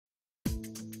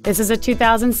This is a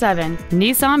 2007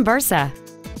 Nissan Versa.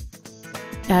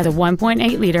 It has a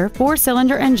 1.8-liter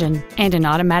four-cylinder engine and an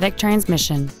automatic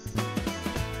transmission.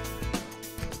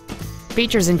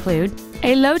 Features include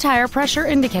a low-tire pressure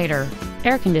indicator,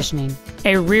 air conditioning,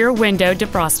 a rear window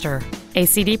defroster, a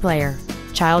CD player,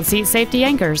 child seat safety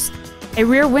anchors, a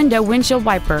rear window windshield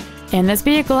wiper, and this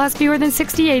vehicle has fewer than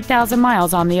 68,000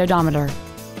 miles on the odometer.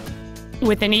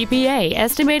 With an EPA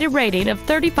estimated rating of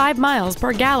 35 miles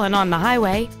per gallon on the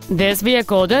highway, this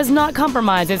vehicle does not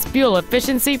compromise its fuel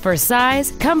efficiency for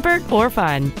size, comfort, or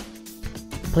fun.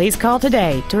 Please call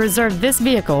today to reserve this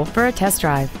vehicle for a test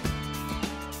drive.